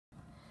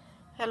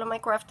Hello my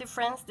crafty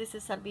friends, this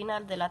is Albina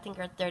the Latin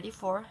Girl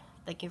 34.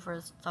 Thank you for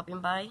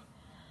stopping by.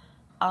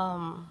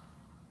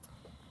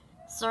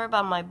 Sorry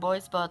about my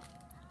voice, but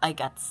I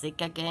got sick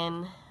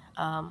again.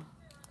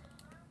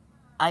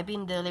 I've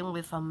been dealing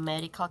with a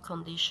medical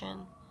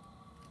condition,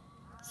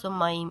 so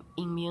my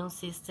immune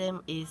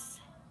system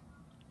is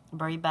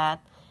very bad.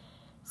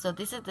 So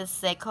this is the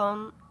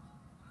second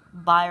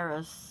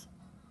virus,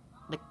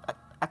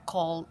 a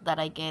cold that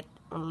I get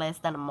in less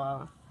than a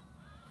month.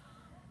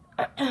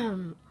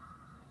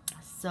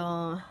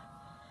 So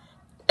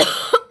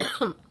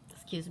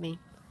excuse me,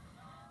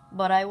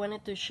 but I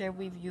wanted to share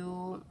with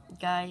you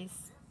guys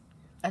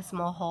a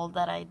small haul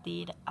that I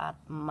did at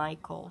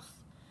Michael's.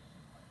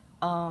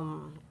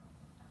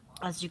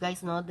 As you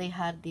guys know, they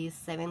had this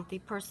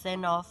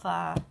 70% off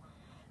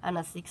and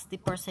a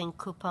 60%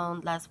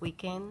 coupon last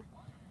weekend.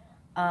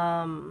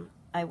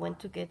 I went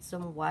to get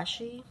some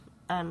washi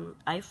and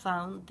I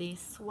found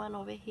this one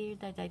over here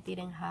that I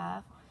didn't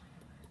have.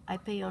 I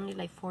pay only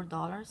like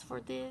 $4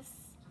 for this,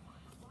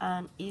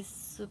 and it's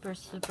super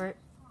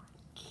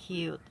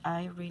cute.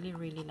 I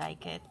really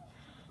like it,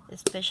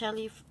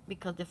 especially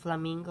because the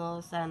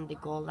flamingos and the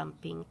gold and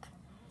pink,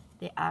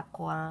 the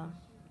aqua,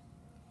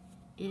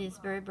 it is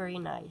very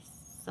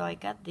nice. So I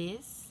got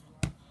this.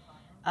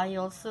 I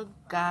also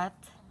got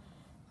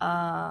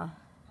the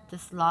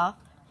sloth.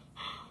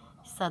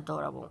 It's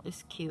adorable,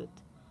 it's cute.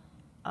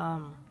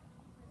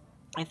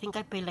 I think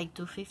I paid like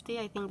 $2.50.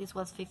 I think this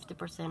was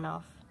 50%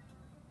 off,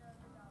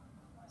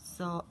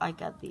 so I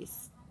got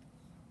this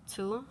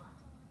too.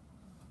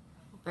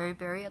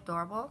 Very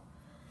adorable.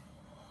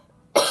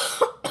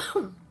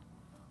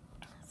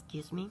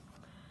 Excuse me.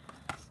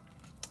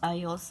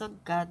 I also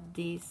got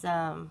this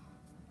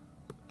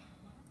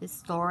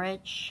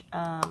storage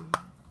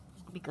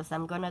because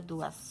I'm gonna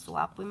do a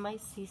swap with my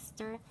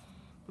sister.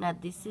 Now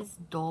this is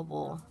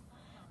double,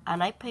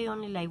 and I pay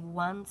only like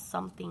one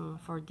something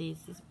for this.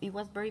 It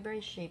was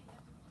very cheap,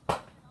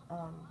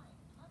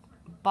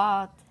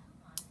 but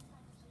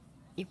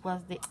it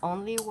was the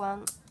only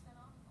one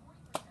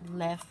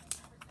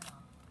left,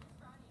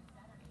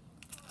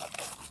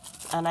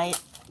 and I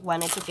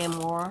wanted to get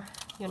more,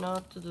 you know,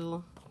 to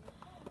do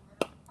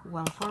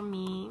one for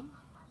me.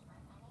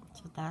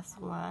 So that's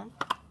one,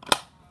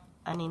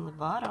 and in the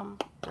bottom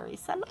there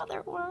is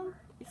another one.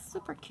 It's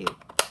super cute.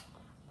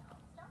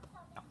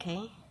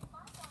 Okay,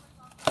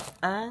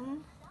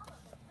 and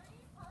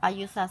I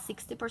use a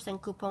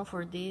 60% coupon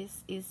for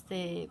this. Is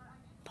the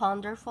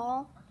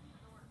Ponderful.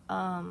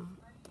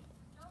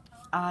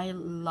 I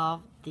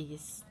love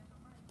this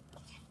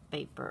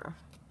paper,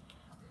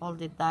 all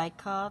the die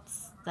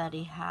cuts that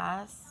it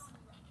has.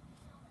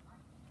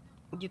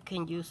 You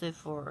can use it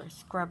for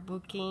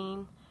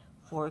scrapbooking,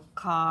 for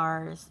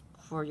cards,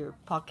 for your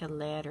pocket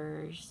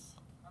letters,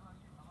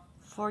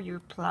 for your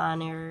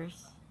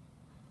planners,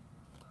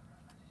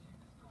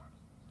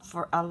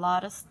 for a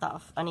lot of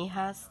stuff. And it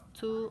has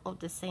two of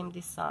the same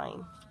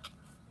design.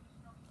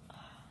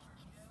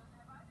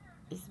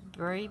 It's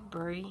very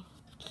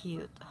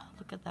cute.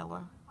 Look at that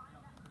one.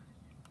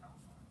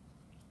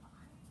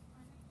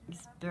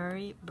 It's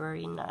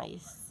very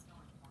nice.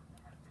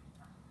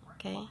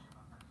 Okay,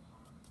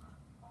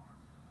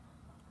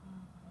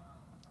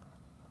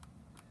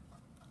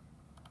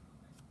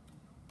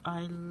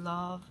 I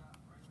love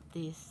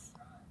this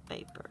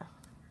paper.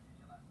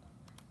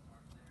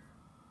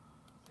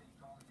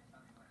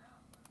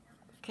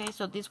 Okay,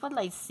 so this was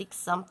like $6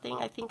 something,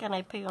 I think, and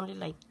I pay only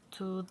like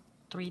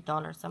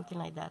 $2-3, something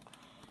like that.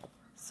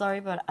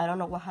 Sorry, but I don't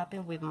know what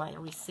happened with my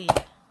receipt.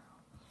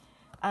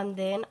 And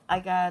then I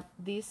got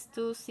these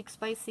two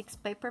 6x6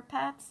 paper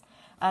pads,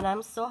 and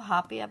I'm so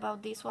happy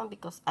about this one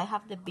because I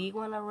have the big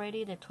one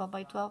already, the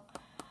 12x12,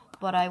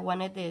 but I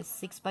wanted the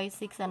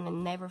 6x6 and I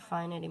never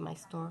find it in my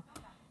store.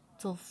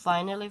 Till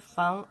finally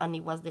found, and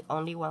it was the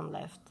only one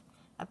left.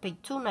 I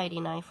paid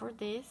 $2.99 for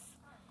this.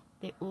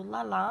 The Ooh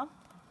La La.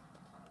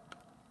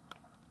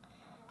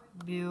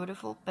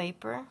 Beautiful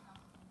paper.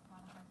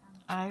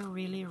 I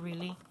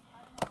really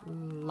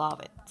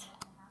love it.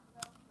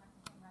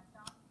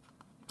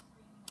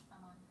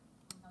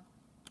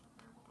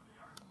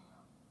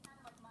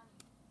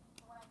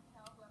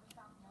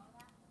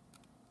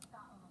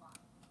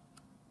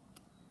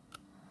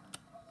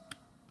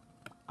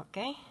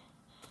 Okay,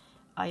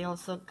 I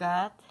also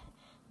got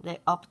the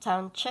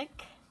Uptown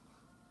Chic.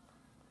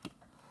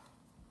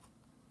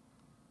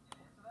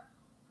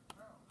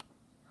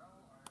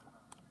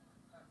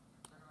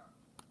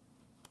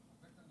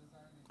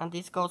 And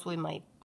this goes with my